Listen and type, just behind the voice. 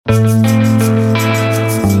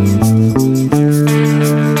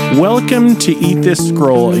Welcome to Eat This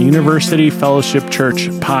Scroll, a University Fellowship Church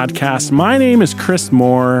podcast. My name is Chris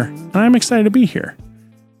Moore, and I'm excited to be here.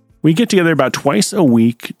 We get together about twice a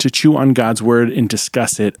week to chew on God's Word and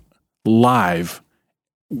discuss it live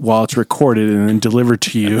while it's recorded and then delivered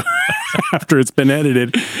to you after it's been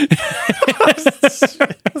edited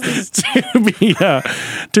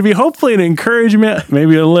to be hopefully an encouragement,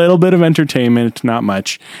 maybe a little bit of entertainment, not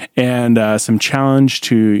much, and some challenge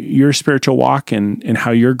to your spiritual walk and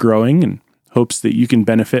how you're growing, and hopes that you can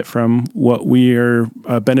benefit from what we are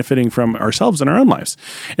benefiting from ourselves in our own lives.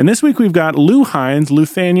 And this week we've got Lou Hines,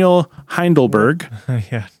 Luthaniel Heidelberg.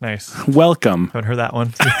 Yeah, nice. Welcome. Haven't heard that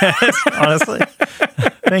one. Yes, honestly.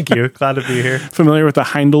 Thank you. Glad to be here. Familiar with the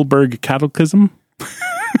Heidelberg Catechism?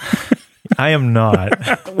 I am not.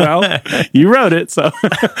 Well, you wrote it. So,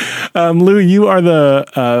 Lou, you are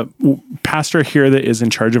the pastor here that is in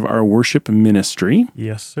charge of our worship ministry.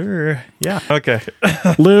 Yes, sir. Yeah. Okay.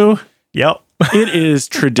 Lou. Yep. It is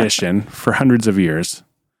tradition for hundreds of years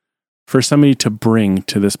for somebody to bring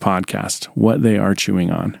to this podcast what they are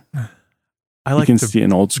chewing on. I like you can see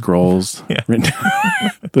in old scrolls. Yeah.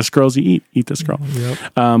 The scrolls you eat the scroll. Yep.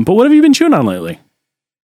 But what have you been chewing on lately?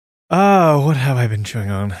 Oh, what have I been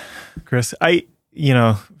chewing on, Chris?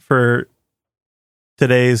 For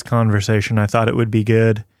today's conversation, I thought it would be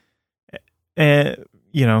good, and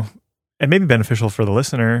maybe beneficial for the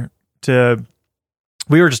listener to.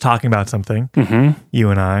 We were just talking about something, you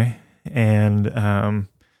and I, and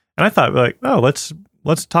I thought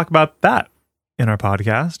let's talk about that in our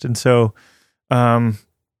podcast. And so,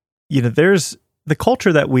 there's the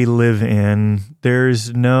culture that we live in.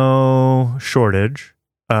 There's no shortage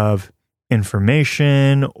of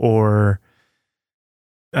information or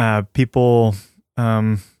people,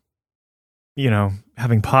 having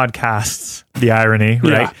podcasts. The irony,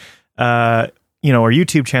 right? Yeah. Or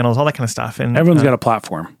YouTube channels, all that kind of stuff. And everyone's got a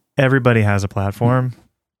platform. Everybody has a platform.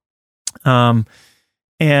 And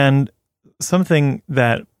something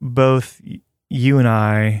that both you and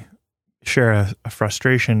I share a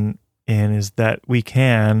frustration in is that we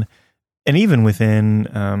can, and even within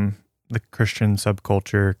the Christian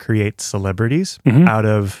subculture, create celebrities out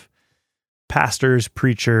of pastors,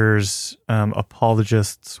 preachers,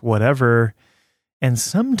 apologists, whatever. And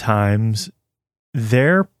sometimes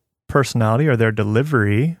their personality or their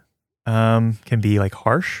delivery can be like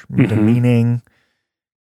harsh, demeaning,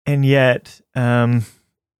 and yet this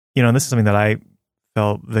is something that I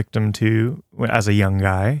fell victim to as a young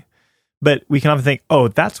guy. But we can often think, oh,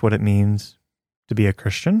 that's what it means to be a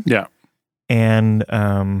Christian. Yeah. And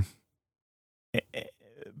then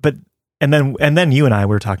you and I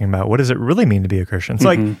were talking about, what does it really mean to be a Christian?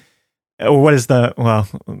 So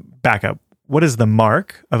back up. What is the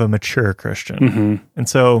mark of a mature Christian? And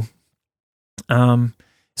so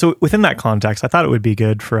within that context, I thought it would be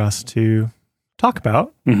good for us to talk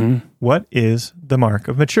about what is the mark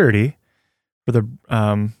of maturity for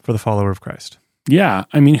the follower of Christ. Yeah,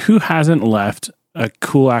 I mean, who hasn't left a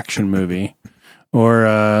cool action movie or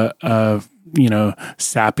a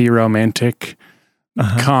sappy romantic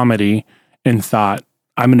comedy and thought,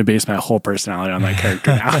 I'm going to base my whole personality on that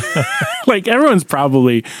character now? Like, everyone's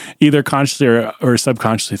probably either consciously or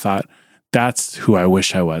subconsciously thought, that's who I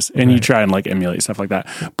wish I was. And you try and emulate stuff like that.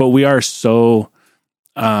 But we are so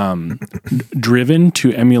driven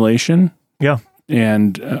to emulation. Yeah.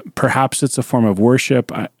 And perhaps it's a form of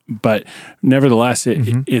worship, but nevertheless,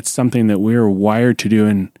 it's something that we're wired to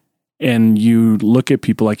do. And you look at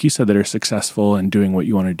people, like you said, that are successful and doing what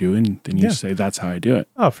you want to do, and then you say, that's how I do it.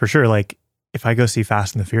 Oh, for sure. Like, if I go see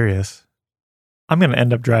Fast and the Furious, I'm going to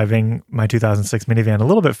end up driving my 2006 minivan a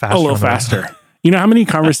little bit faster. A little faster. You know how many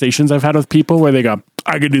conversations I've had with people where they go,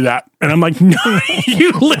 I could do that. And I'm like, no,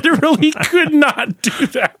 you literally could not do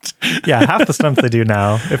that. Yeah, half the stunts they do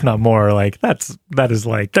now, if not more, that's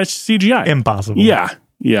CGI. Impossible. Yeah.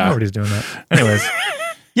 Nobody's doing that. Anyways,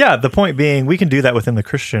 yeah, the point being, we can do that within the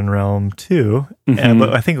Christian realm too,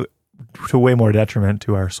 but I think to way more detriment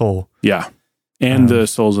to our soul. Yeah, and the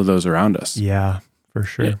souls of those around us. Yeah, for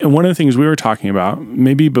sure. And one of the things we were talking about,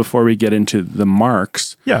 maybe before we get into the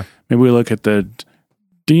marks, maybe we look at the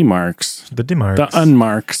demarks. The demarks. The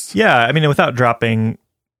unmarks. Yeah, I mean, without dropping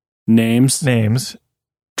names.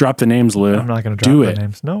 Drop the names, Lou. I'm not going to drop the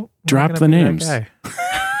names. No. Drop the names.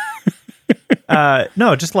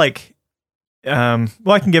 No, just like,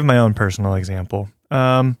 I can give my own personal example.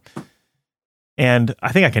 And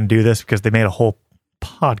I think I can do this because they made a whole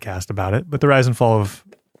podcast about it, but the rise and fall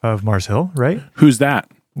of Mars Hill, right? Who's that?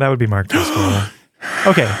 That would be Mark Tresco.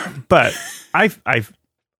 Okay, but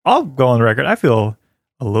I'll go on the record. I feel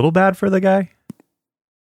a little bad for the guy.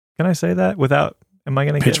 Can I say that without? Am I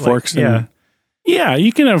going to get pitchforks? Yeah. Yeah,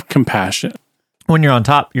 you can have compassion. When you're on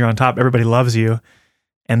top, everybody loves you.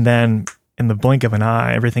 And then in the blink of an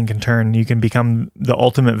eye, everything can turn. You can become the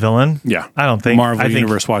ultimate villain. Yeah. I don't think. Marvel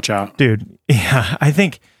Universe, watch out. Dude, yeah, I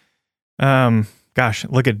think, gosh,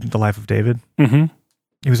 look at the life of David. Mm-hmm.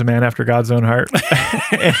 He was a man after God's own heart.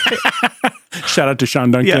 Shout out to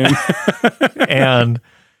Sean Duncan. Yeah.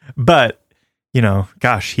 But,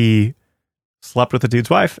 gosh, he slept with the dude's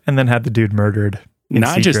wife and then had the dude murdered in Not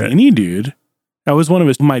secret. just any dude. That was one of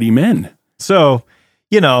his mighty men. So,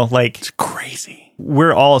 It's crazy.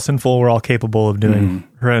 We're all sinful. We're all capable of doing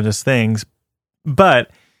horrendous things.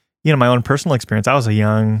 But, my own personal experience, I was a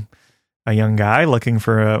young guy looking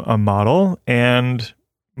for a model, and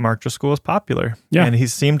Mark Driscoll was popular. Yeah. And he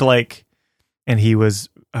seemed like, and he was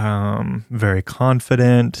very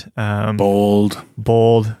confident, Bold.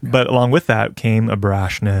 But along with that came a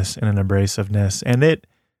brashness and an abrasiveness, and it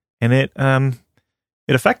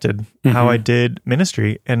affected how I did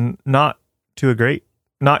ministry, and not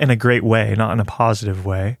in a great way, not in a positive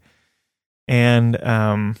way. And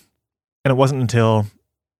it wasn't until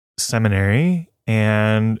seminary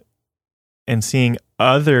and seeing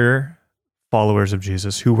other followers of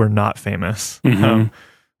Jesus who were not famous, who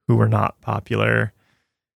were not popular,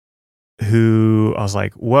 who I was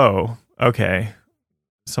like, whoa, okay,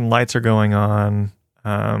 some lights are going on.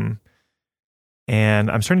 And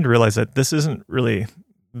I'm starting to realize that this isn't really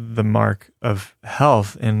the mark of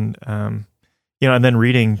health. And, and then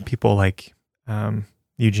reading people like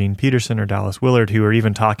Eugene Peterson or Dallas Willard, who are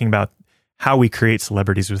even talking about how we create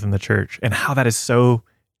celebrities within the church and how that is so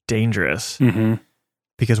dangerous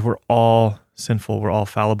because we're all sinful, we're all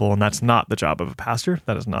fallible, and that's not the job of a pastor.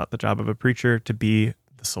 That is not the job of a preacher to be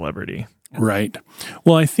the celebrity. Right.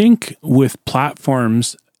 Well, I think with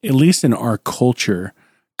platforms, at least in our culture,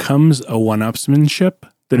 comes a one-upsmanship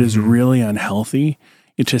that is really unhealthy.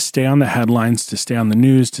 To stay on the headlines, to stay on the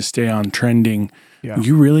news, to stay on trending,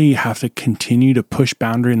 you really have to continue to push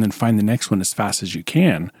boundary and then find the next one as fast as you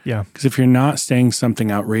can. Yeah. Because if you're not saying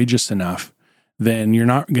something outrageous enough, then you're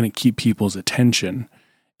not going to keep people's attention.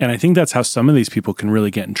 And I think that's how some of these people can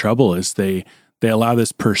really get in trouble, is they allow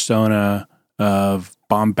this persona of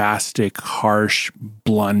bombastic, harsh,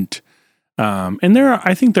 blunt. And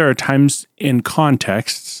I think there are times in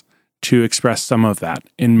contexts to express some of that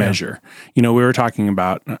in measure. We were talking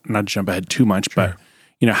about, not to jump ahead too much, but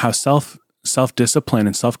how self-discipline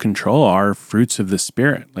and self-control are fruits of the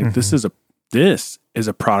Spirit. Like this is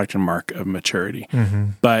a product and mark of maturity.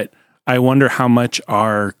 But I wonder how much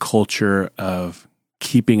our culture of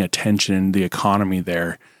keeping attention, the economy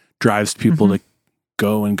there, drives people to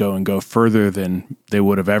go and go and go further than they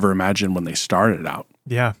would have ever imagined when they started out.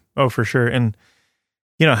 Yeah. Oh, for sure. And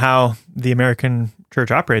how the American church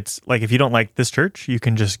operates. Like, if you don't like this church, you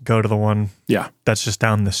can just go to the one that's just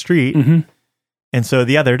down the street. And so,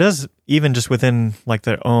 there does, even just within like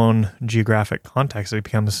their own geographic context, it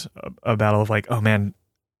becomes a battle of like, oh man,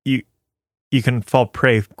 you can fall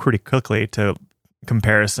prey pretty quickly to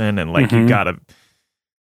comparison, and like you gotta,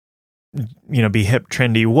 be hip,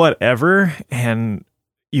 trendy, whatever. And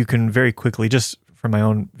you can very quickly, just from my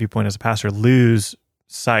own viewpoint as a pastor, lose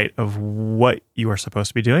sight of what you are supposed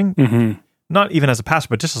to be doing. Not even as a pastor,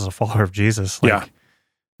 but just as a follower of Jesus. Like,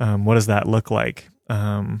 what does that look like?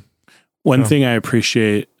 One thing I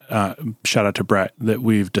appreciate, shout out to Brett, that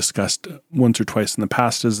we've discussed once or twice in the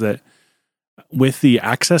past, is that with the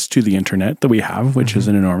access to the internet that we have, which is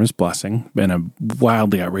an enormous blessing and a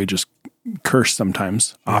wildly outrageous curse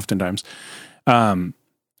sometimes, oftentimes,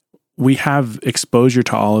 we have exposure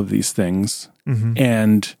to all of these things.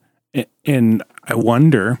 And I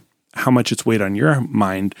wonder how much it's weighed on your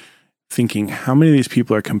mind, thinking how many of these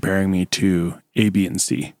people are comparing me to A, B, and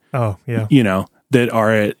C. Oh, yeah. That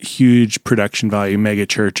are at huge production value mega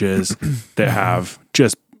churches that have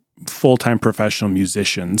just full-time professional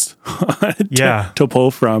musicians to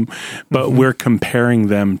pull from. But we're comparing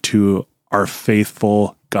them to our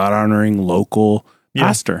faithful, God-honoring local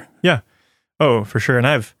pastor. Yeah. Oh, for sure. And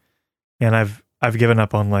I've given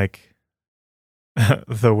up on like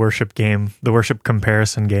the worship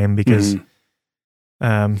comparison game, because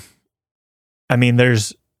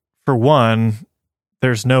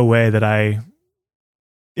there's no way that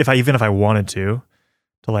if I wanted to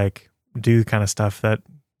like do kind of stuff that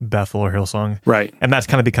Bethel or Hillsong, right? And that's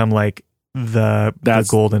kind of become like the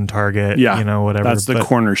golden target, whatever. That's the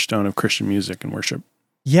cornerstone of Christian music and worship.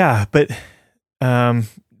 Yeah, but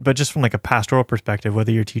just from like a pastoral perspective,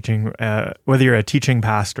 whether you're teaching, whether you're a teaching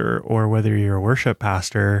pastor or whether you're a worship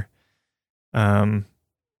pastor,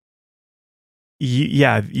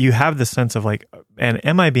 you have this sense of like, and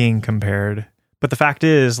am I being compared? But the fact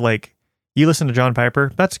is, like, you listen to John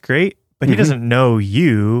Piper, that's great, but he doesn't know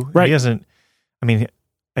you. Right. He doesn't, I mean,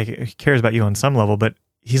 like, he cares about you on some level, but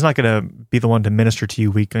he's not going to be the one to minister to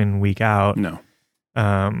you week in, week out. No.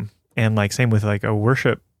 And like, same with like a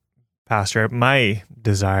worship pastor. My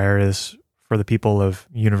desire is for the people of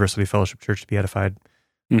University Fellowship Church to be edified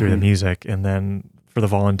through the music, and then for the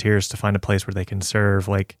volunteers to find a place where they can serve.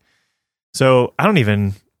 Like, so I don't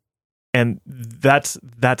even, and that's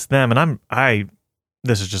them. And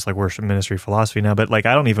this is just like worship ministry philosophy now, but like,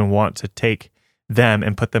 I don't even want to take them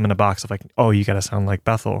and put them in a box of like, oh, you got to sound like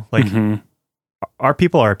Bethel. Like, our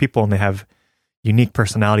people are our people, and they have unique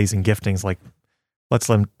personalities and giftings. Like, let's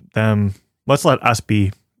let us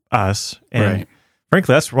be us. And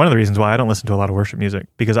frankly, that's one of the reasons why I don't listen to a lot of worship music,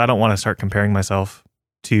 because I don't want to start comparing myself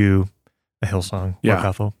to a Hillsong or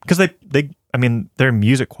Bethel, because I mean, their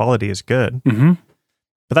music quality is good, but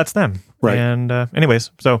that's them. Right. And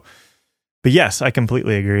anyways, but yes, I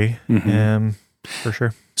completely agree. For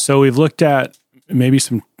sure. So we've looked at maybe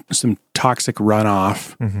some toxic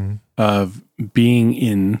runoff of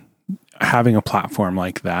having a platform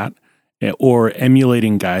like that, or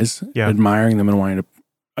emulating guys, admiring them and wanting to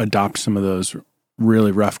adopt some of those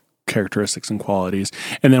really rough characteristics and qualities.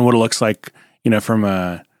 And then what it looks like, from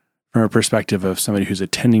a perspective of somebody who's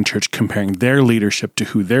attending church, comparing their leadership to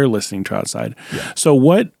who they're listening to outside. Yeah. So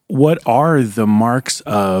what are the marks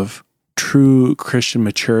of true Christian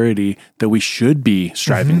maturity that we should be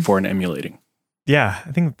striving for and emulating? Yeah,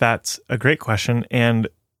 I think that's a great question. And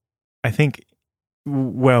I think,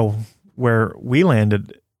 well, where we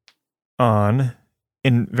landed on,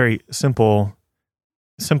 in very simple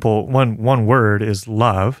one word, is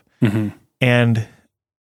love. And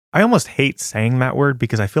I almost hate saying that word,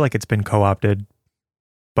 because I feel like it's been co-opted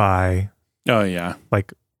by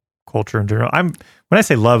like culture in general. When I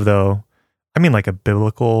say love, though, I mean like a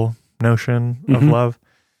biblical notion of love.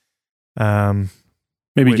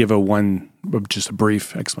 Maybe give just a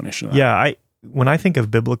brief explanation of that. Yeah, when I think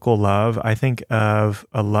of biblical love, I think of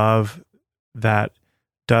a love that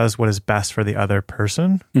does what is best for the other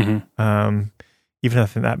person, even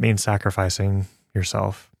if that means sacrificing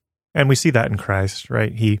yourself. And we see that in Christ,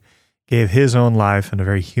 right? He gave his own life in a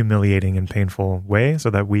very humiliating and painful way so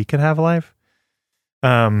that we can have life.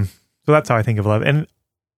 So that's how I think of love. And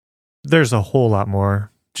there's a whole lot more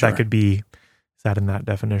that could be said in that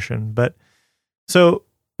definition. But so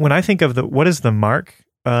when I think of what is the mark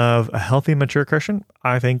of a healthy, mature Christian,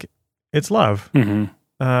 I think it's love. You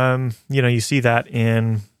see that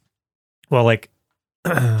in, like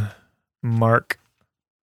Mark.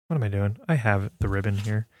 What am I doing? I have the ribbon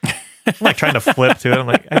here. I'm like trying to flip to it. I'm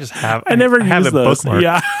like, I never have it bookmarked.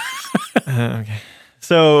 Yeah. Okay.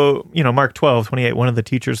 So, Mark 12:28, one of the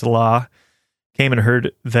teachers of the law came and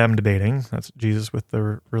heard them debating. That's Jesus with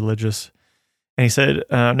the religious. And he said,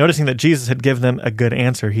 noticing that Jesus had given them a good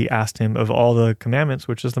answer, he asked him, of all the commandments,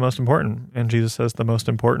 which is the most important? And Jesus says, the most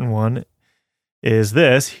important one is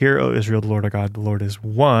this: Hear, O Israel, the Lord our God, the Lord is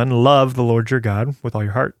one. Love the Lord your God with all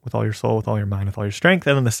your heart, with all your soul, with all your mind, with all your strength.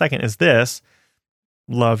 And then the second is this: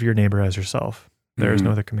 love your neighbor as yourself. There is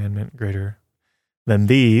no other commandment greater than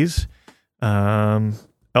these.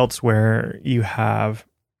 Elsewhere, you have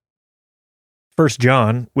 1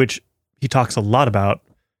 John, which he talks a lot about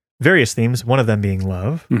various themes, one of them being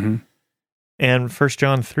love. And 1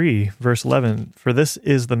 John 3, verse 11, for this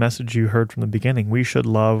is the message you heard from the beginning. We should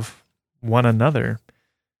love one another.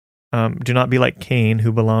 Do not be like Cain,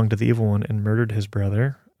 who belonged to the evil one and murdered his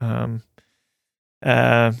brother. And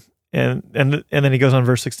then he goes on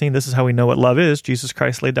verse 16, this is how we know what love is. Jesus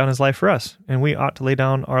Christ laid down his life for us, and we ought to lay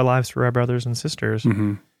down our lives for our brothers and sisters.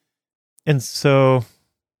 And so,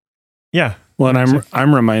 yeah. Well, and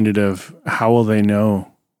I'm reminded of, how will they know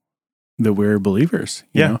that we're believers?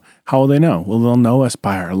 You know? How will they know? Well, they'll know us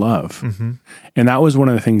by our love. And that was one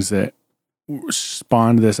of the things that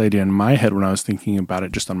spawned this idea in my head when I was thinking about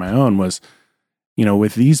it just on my own was,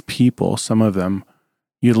 with these people, some of them,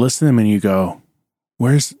 you listen to them and you go,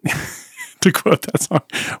 where's, to quote that song,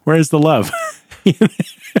 where's the love?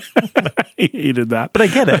 I hated that. But I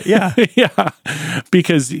get it, yeah. Yeah,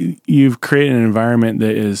 because you've created an environment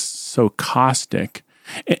that is so caustic.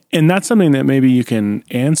 And that's something that maybe you can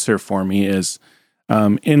answer for me is,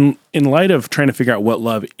 in light of trying to figure out what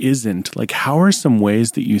love isn't, like, how are some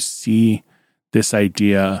ways that you see this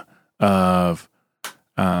idea of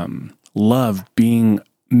love being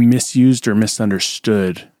misused or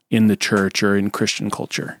misunderstood in the church or in Christian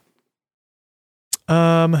culture?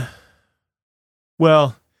 Well,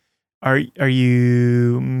 are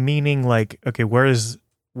you meaning like, okay, where is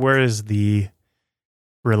the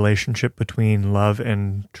relationship between love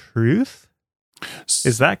and truth?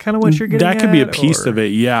 Is that kind of what you're getting That could be a at, piece or- of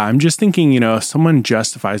it. Yeah. I'm just thinking, if someone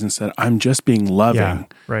justifies and said, I'm just being loving. Yeah,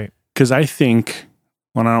 right. Because I think,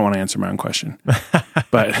 I don't want to answer my own question,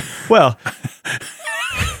 but Well,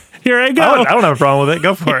 here I go. I don't have a problem with it.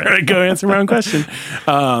 Go for Here I it. go answer my own question.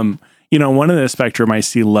 One of the spectrum, I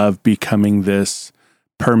see love becoming this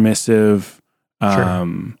permissive,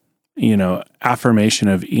 affirmation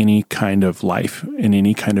of any kind of life and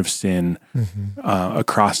any kind of sin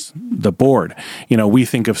across the board. We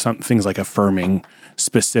think of some things like affirming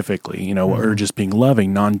specifically, or just being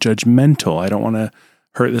loving, non-judgmental. I don't want to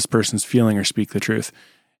hurt this person's feeling or speak the truth.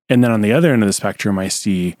 And then on the other end of the spectrum, I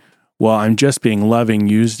see, well, I'm just being loving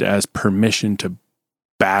used as permission to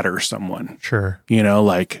batter someone. Sure.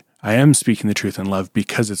 Like I am speaking the truth in love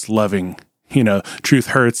because it's loving, truth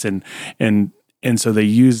hurts. And so they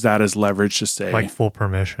use that as leverage to say, Like full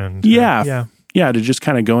permission. Yeah, to just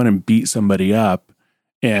kind of go in and beat somebody up.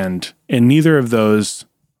 And neither of those,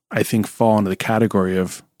 I think, fall into the category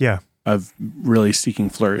of really seeking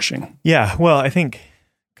flourishing. Yeah. Well, I think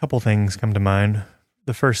a couple things come to mind.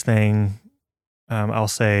 The first thing, I'll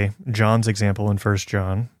say John's example in 1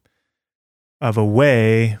 John of a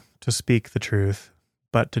way to speak the truth,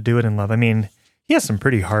 but to do it in love. I mean, he has some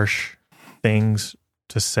pretty harsh things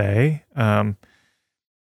to say.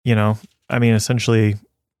 Essentially,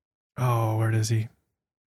 where does he?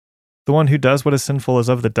 The one who does what is sinful is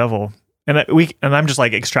of the devil. And I'm just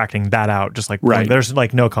like extracting that out, just like, right. There's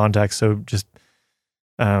like no context. So just,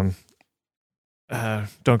 don't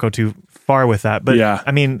go too far with that. But yeah.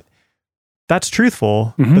 I mean, that's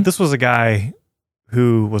truthful, but this was a guy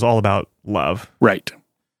who was all about love. Right.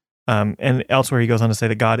 And elsewhere he goes on to say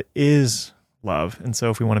that God is love. And so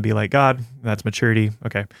if we want to be like God, that's maturity.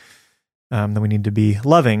 Okay. Then we need to be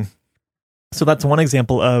loving. So that's one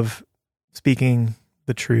example of speaking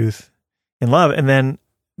the truth in love.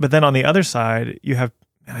 But then on the other side, you have,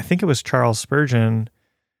 I think it was Charles Spurgeon,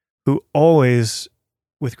 who always,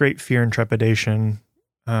 with great fear and trepidation,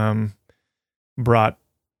 brought,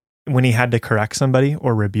 when he had to correct somebody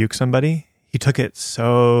or rebuke somebody, he took it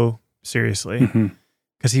so seriously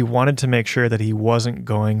because he wanted to make sure that he wasn't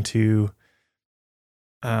going to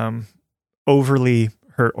overly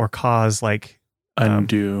hurt or cause like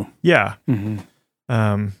undue.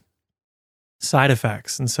 Side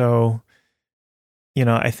effects. And so,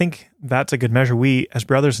 I think that's a good measure. We, as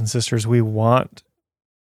brothers and sisters, we want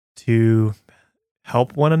to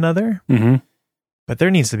help one another, but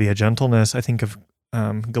there needs to be a gentleness. I think of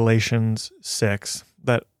Galatians 6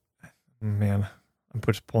 that, man, I'm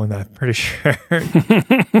just pulling that pretty sure.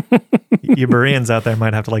 You Bereans out there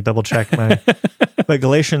might have to like double check but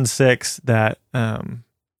Galatians 6 that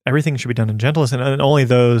everything should be done in gentleness, and only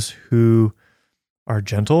those who are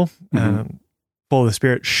gentle, full of the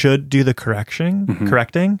Spirit, should do the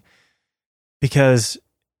correcting. Because,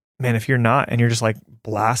 man, if you're not, and you're just like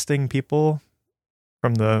blasting people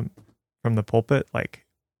from the pulpit, like,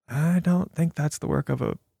 I don't think that's the work of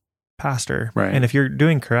a pastor. Right. And if you're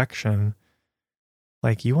doing correction,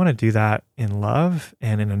 like, you want to do that in love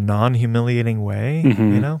and in a non-humiliating way,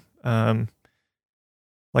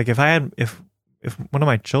 like if one of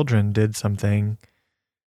my children did something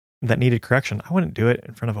that needed correction, I wouldn't do it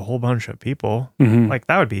in front of a whole bunch of people. Like,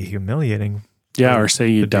 that would be humiliating. Yeah. Or say,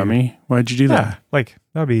 you dummy, why'd you do that? Like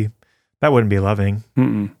that wouldn't be loving.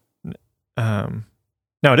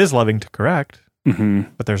 Now it is loving to correct,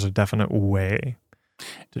 but there's a definite way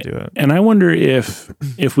to do it. And I wonder if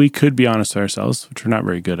we could be honest with ourselves, which we're not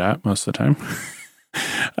very good at most of the time,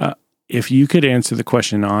 if you could answer the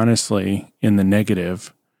question honestly in the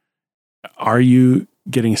negative, are you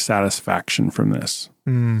getting satisfaction from this?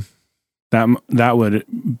 That would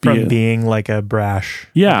be from being like a brash,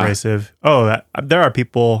 Yeah. abrasive. Oh, there are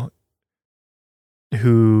people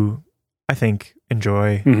who I think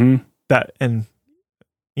enjoy that, and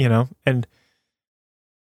and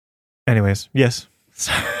anyways, yes.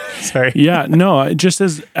 Sorry. Yeah, no, just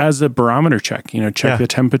as a barometer check, check the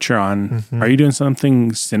temperature on, are you doing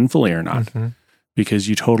something sinfully or not? Because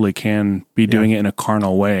you totally can be doing it in a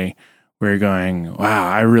carnal way where you're going, wow,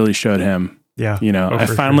 I really showed him. Yeah. I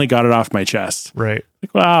finally got it off my chest. Right.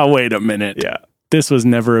 Like, wow, wait a minute. Yeah. This was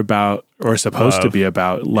never about, or supposed to be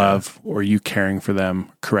about love or you caring for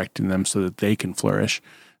them, correcting them so that they can flourish,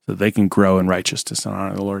 so that they can grow in righteousness and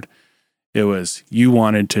honor the Lord. It was, you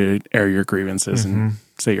wanted to air your grievances and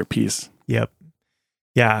say your piece. Yep.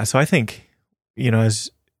 Yeah. So I think,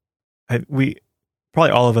 we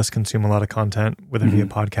probably all of us consume a lot of content, whether it be a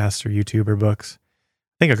podcast or YouTube or books.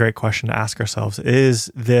 I think a great question to ask ourselves,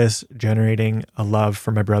 is this generating a love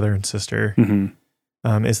for my brother and sister?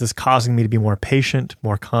 Is this causing me to be more patient,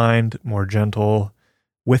 more kind, more gentle,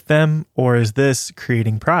 with them, or is this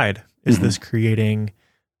creating pride? Is this creating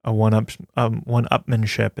a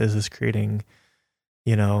one-upmanship? Is this creating,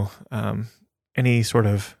 any sort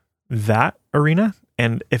of that arena?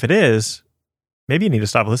 And if it is, maybe you need to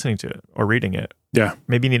stop listening to it or reading it. Yeah.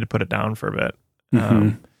 Maybe you need to put it down for a bit.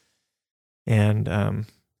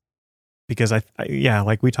 Because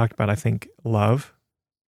like we talked about, I think love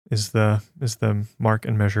is the mark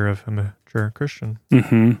and measure of a mature Christian.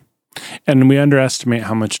 Mm-hmm. And we underestimate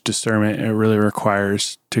how much discernment it really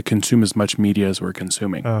requires to consume as much media as we're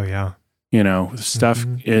consuming. Oh yeah. Stuff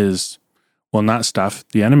is, well, not stuff.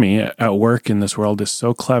 The enemy at work in this world is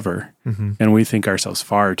so clever, and we think ourselves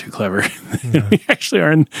far too clever than we actually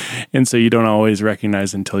are. And so you don't always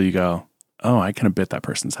recognize until you go, oh, I can have bit that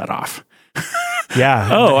person's head off. Yeah.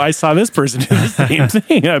 Oh, I saw this person do the same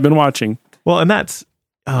thing. I've been watching. Well, and that's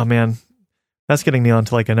getting me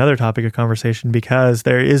onto like another topic of conversation, because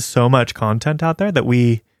there is so much content out there that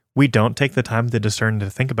we don't take the time to discern, to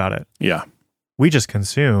think about it. Yeah. We just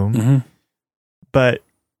consume, but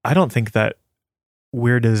I don't think that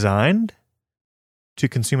we're designed to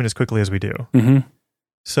consume it as quickly as we do.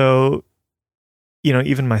 So,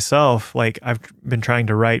 even myself, like I've been trying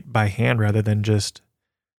to write by hand rather than just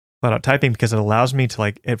flat out typing, because it allows me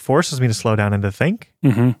to it forces me to slow down and to think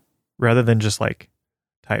rather than just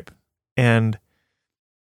type. And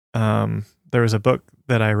there was a book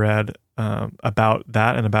that I read about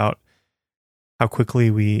that, and about how quickly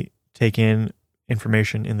we take in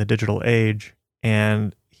information in the digital age.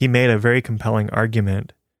 And he made a very compelling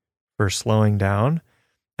argument for slowing down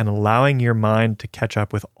and allowing your mind to catch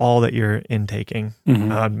up with all that you're intaking.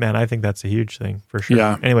 Man, I think that's a huge thing for sure.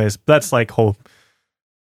 Yeah. Anyways, that's whole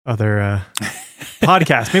other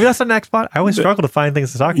podcast. Maybe that's the next spot. I always struggle to find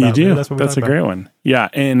things to talk about. You do. That's a great one. Yeah.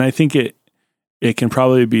 And I think it can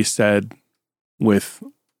probably be said with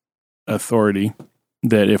authority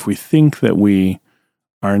that if we think that we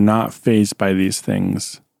are not fazed by these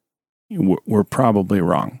things, we're probably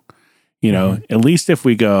wrong. At least if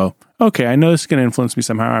we go, okay, I know this is going to influence me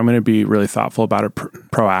somehow. I'm going to be really thoughtful about it,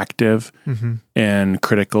 proactive and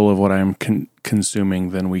critical of what I'm consuming,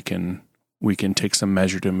 then we can take some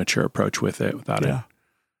measured and mature approach with it without it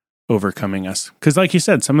overcoming us. Because like you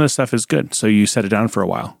said, some of this stuff is good. So you set it down for a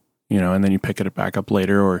while, and then you pick it back up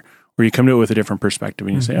later, or you come to it with a different perspective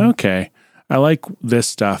and you say, okay, I like this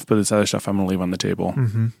stuff, but this other stuff I'm going to leave on the table.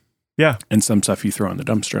 Yeah. And some stuff you throw in the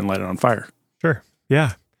dumpster and light it on fire. Sure.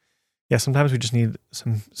 Yeah. Yeah. Sometimes we just need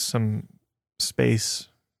some space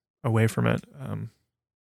away from it.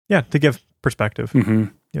 To give perspective.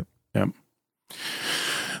 Yep.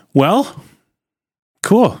 Well,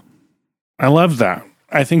 cool. I love that.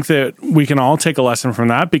 I think that we can all take a lesson from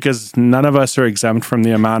that, because none of us are exempt from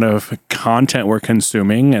the amount of content we're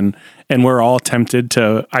consuming, and we're all tempted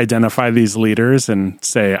to identify these leaders and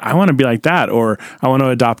say, I want to be like that, or I want to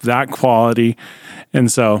adopt that quality.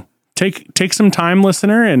 And so take some time,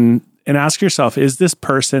 listener, and ask yourself, is this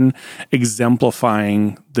person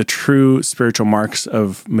exemplifying the true spiritual marks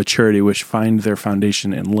of maturity, which find their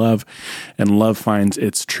foundation in love, and love finds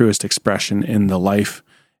its truest expression in the life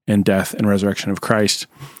and death and resurrection of Christ?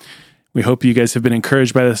 We hope you guys have been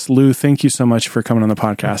encouraged by this. Lou, thank you so much for coming on the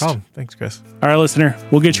podcast. No problem. Thanks, Chris. All right, listener,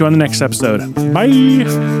 we'll get you on the next episode. Bye.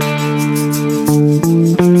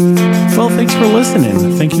 Well, thanks for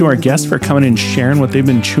listening. Thank you to our guests for coming and sharing what they've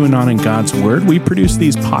been chewing on in God's Word. We produce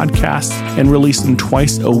these podcasts and release them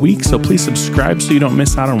twice a week, so please subscribe so you don't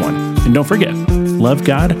miss out on one. And don't forget, love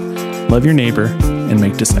God, love your neighbor, and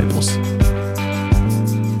make disciples.